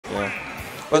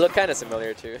They look kind of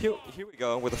similar too. Here we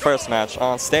go with the first match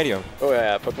on Stadium. Oh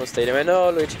yeah, Pokemon Stadium. I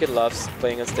know Luigikid loves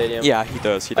playing on Stadium. Yeah, he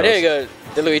does. He does. Oh, there you go.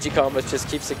 The Luigi combo just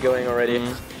keeps it going already.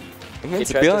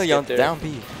 Invincibility on down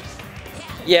B.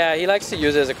 Yeah, he likes to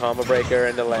use it as a combo breaker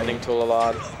and the landing tool a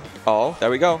lot. Oh, there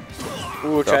we go.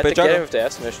 Ooh, tried to get him with the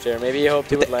F smash there. Maybe he hoped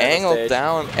he would land on angle stage.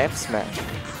 down F smash.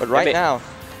 But right now,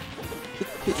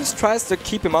 he just tries to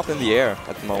keep him up in the air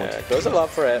at the moment. Yeah, goes a lot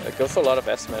for it. Goes for a lot of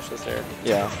F smashes there.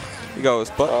 Yeah, he goes.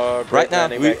 But right now,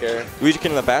 Luigikid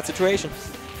in a bad situation.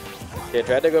 Yeah,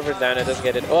 tried to go for down, it doesn't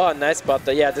get it. Oh, nice spot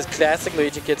dodge. Yeah, this classic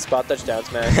Luigikid spot dodge down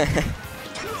smash.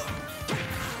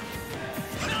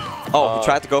 Oh, he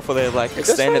tried to go for the like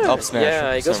extended up smash.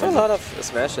 Yeah, he goes for a lot of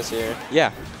smashes here.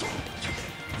 Yeah.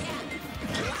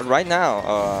 But right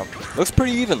now, looks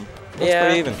pretty even. Looks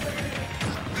pretty even.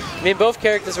 I mean, both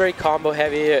characters very combo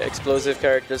heavy, explosive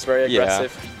characters, very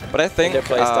aggressive. But I think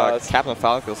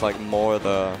Cpt.Falcon is like more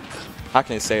the, how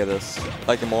can you say this?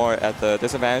 Like more at the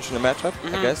disadvantage in the matchup,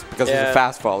 I guess, because he's a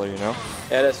fast faller, you know.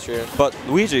 Yeah, that's true. But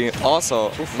Luigi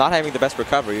also not having the best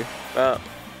recovery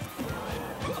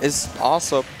is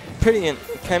also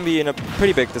can be in a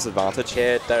pretty big disadvantage.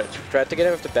 Yeah, tried to get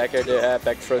him with the back air,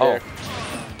 back throw there.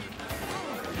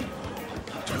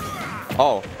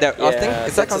 Oh, there, I think,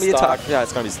 is that going to be a stuck? Yeah,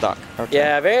 it's going to be stuck. Okay.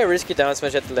 Yeah, very risky down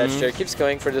smash at the ledge there. Keeps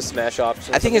going for the smash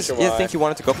option. I think he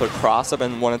wanted to go for a cross up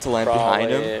and wanted to land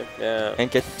behind him and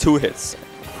get 2 hits.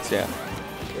 So, yeah.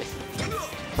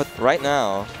 But right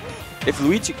now, if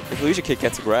Luigikid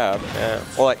gets a grab,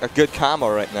 or like a good combo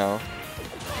right now,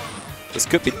 this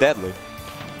could be deadly.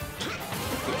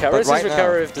 He covers his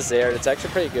recovery with the Zair. It's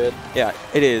actually pretty good. Yeah,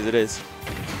 it is, it is.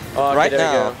 Oh, okay, right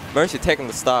now, Mercy taking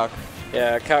the stock.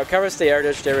 Yeah, covers the air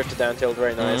dodge there with the down tilt,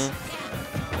 very nice.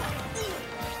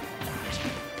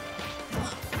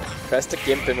 Tries to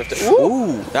gimp him with the...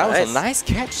 Ooh, that was a nice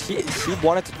catch. He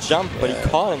wanted to jump, but he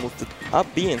caught him with the up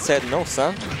B and said, no,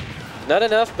 son. Not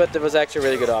enough, but there was actually a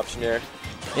really good option here.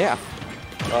 Yeah.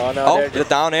 Oh, no. Oh, the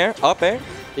down air, up air.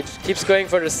 He just keeps going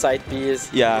for the side Bs.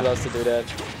 Yeah. He loves to do that.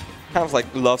 Kind of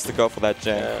like loves to go for that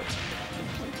jam. Yeah.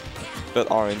 But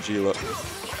RNG look.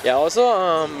 Yeah,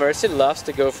 also Mercy loves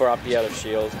to go for up B out of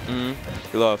shield.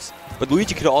 He loves. But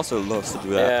Luigikid also loves to do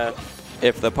that. Yeah.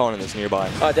 If the opponent is nearby.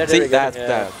 Oh, there we go.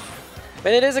 That.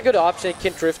 And it is a good option. It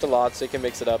can drift a lot, so you can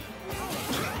mix it up.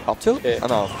 Up tilt? Oh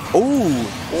no.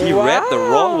 Ooh, he read the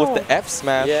roll with the F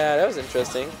smash. Yeah, that was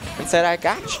interesting. And said, I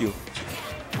got you.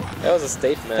 That was a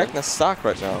statement. Taking the stock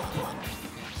right now.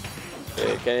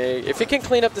 Okay, if he can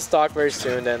clean up the stock very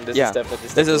soon, then this is definitely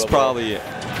this is probably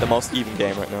the most even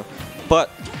game right now. But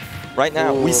right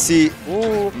now we see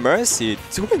Mercy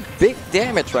doing big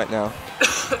damage right now.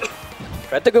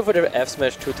 Tried to go for the F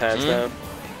smash 2 times now.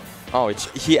 Oh,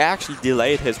 he actually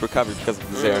delayed his recovery because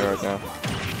of the Zair right now.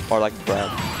 Or like the grab.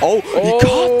 Oh, he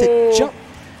caught the jump.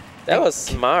 That was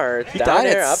smart. He died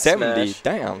at 70. Smash.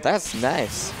 Damn, that's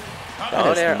nice.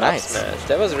 Down air nice. Up smash.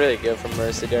 That was really good from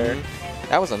Mercy there.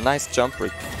 That was a nice jump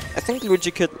break. I think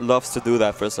Luigikid loves to do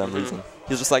that for some reason.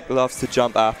 He just like loves to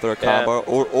jump after a combo,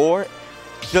 or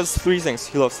he does 3 things.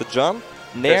 He loves to jump,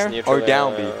 nair, or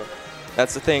down B.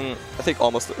 That's the thing. I think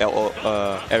almost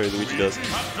every Luigi does.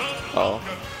 Oh,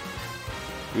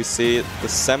 we see the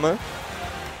Summer.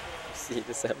 See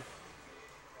the Summer.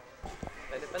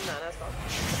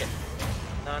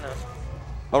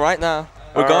 All right, now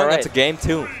we're going into game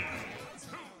 2.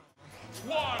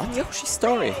 On Yoshi's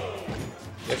Story.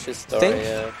 Yoshi's Story,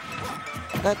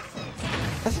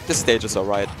 I think the stage is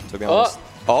alright, to be honest.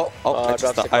 I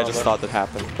just thought that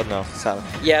happened, but no, sad.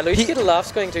 Yeah, Luigikid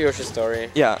loves going to Yoshi's Story.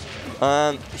 Yeah.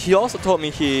 He also told me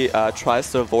he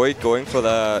tries to avoid going for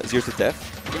the 0 to death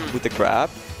with the grab,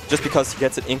 just because he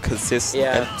gets it inconsistent.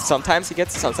 Yeah. And sometimes he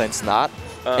gets it, sometimes not.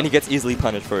 And he gets easily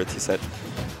punished for it, he said.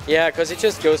 Yeah, because he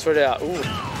just goes for the...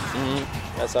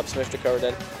 That's up smash to cover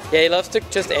that. Yeah, he loves to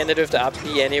just end it with the up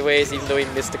B anyways, even though he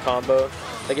missed the combo.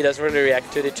 Like, he doesn't really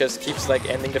react to it, it just keeps like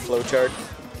ending the flowchart.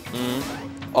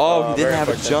 Oh, he didn't have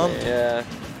a jump. Yeah.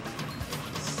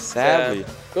 Sadly. Yeah.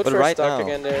 Good but for right stock now,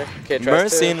 again there. Okay,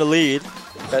 Mercy in the lead.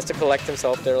 Tries to collect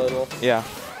himself there a little. Yeah.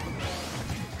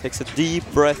 Takes a deep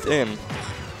breath in.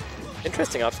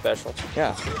 Interesting up special.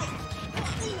 Yeah.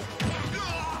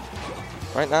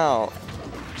 Right now.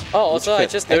 Oh, also I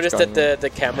just noticed that the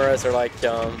cameras are like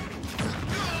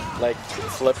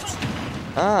flipped.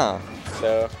 Ah.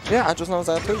 So. Yeah, I just noticed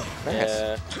that too. Nice.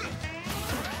 Yeah.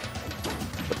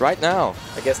 But right now,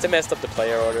 I guess they messed up the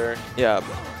player order. Yeah.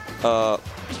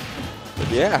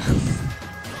 Yeah.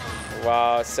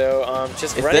 Wow. So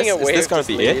just is running away. Is this gonna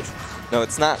be it? No,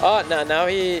 it's not. Oh, no, now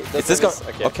he... Is this going?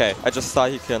 Okay, I just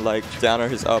thought he can like downer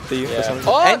his up B or something.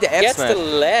 Oh, and the F gets smash. the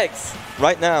legs.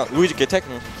 Right now, Luigikid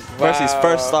taking Mercy's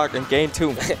first stock in game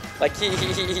 2. Like he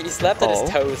slapped at his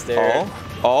toes there.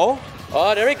 Oh,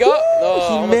 there we go.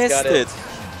 Oh, he missed it.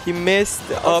 He missed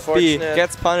the up B.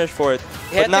 Gets punished for it,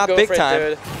 but not big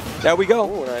time. There we go.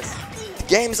 Ooh, nice. The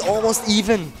game's almost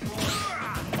even.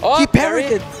 Oh, he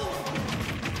parried it.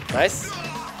 Nice.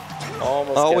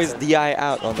 Almost always DI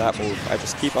out on that move. I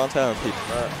just keep on telling people.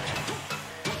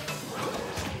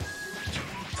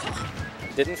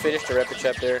 Didn't finish the rapid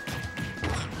trap there.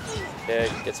 Okay,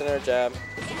 gets another jab.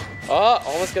 Oh,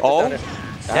 almost got the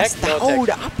downer.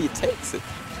 The up B takes it.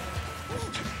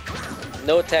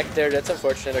 No tech there, that's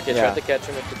unfortunate. Okay, tried to catch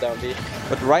him with the down B.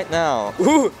 But right now...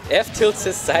 Ooh! F tilts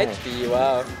his side B,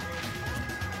 wow.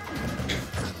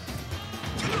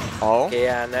 Oh. Okay,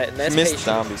 yeah, nice missed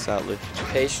down B, sadly.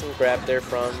 Patient grab there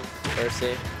from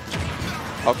Mercy.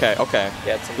 Okay.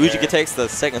 Luigi takes the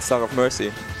second stock of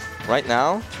Mercy. Right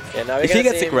now, if he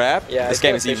gets a grab, this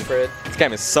game is even. This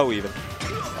game is so even.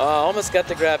 Oh, almost got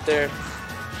the grab there.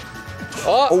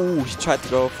 Oh, he tried to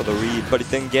go for the read, but he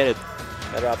didn't get it.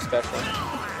 That up special.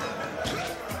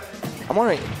 I'm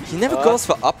wondering, he never goes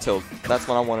for up tilt. That's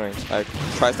what I'm wondering. Like,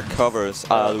 tries to cover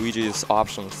Luigi's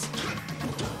options.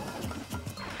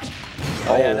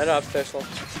 Oh yeah, another up special.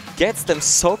 Gets them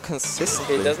so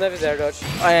consistently. Okay, he doesn't have his air dodge.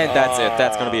 And that's it.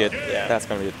 That's gonna be it. Yeah. That's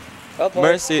gonna be it. Well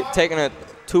Mercy taking it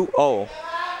 2-0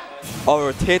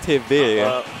 over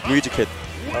TTW Luigikid.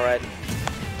 Alright.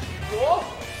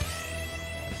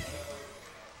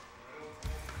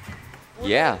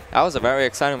 Yeah, that was a very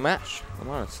exciting match. I'm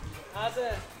honest.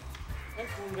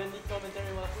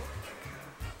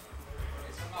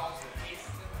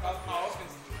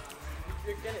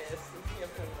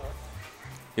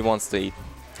 He wants to eat.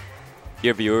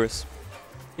 Dear viewers,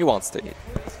 he wants to eat.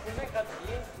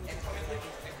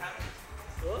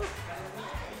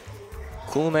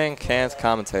 Cool man can't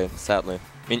commentate, sadly.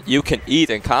 I mean, you can eat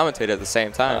and commentate at the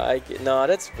same time. No,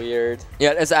 that's weird.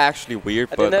 Yeah, it's actually weird,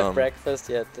 I didn't have breakfast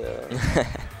yet.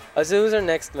 So who's our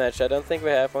next match? I don't think we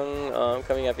have one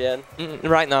coming up yet.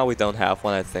 Right now, we don't have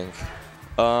one, I think.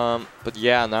 But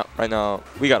yeah, right now,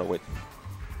 we gotta wait.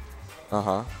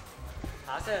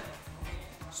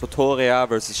 Sotoria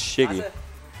versus Shiggy.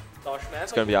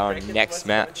 It's gonna be our next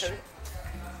match.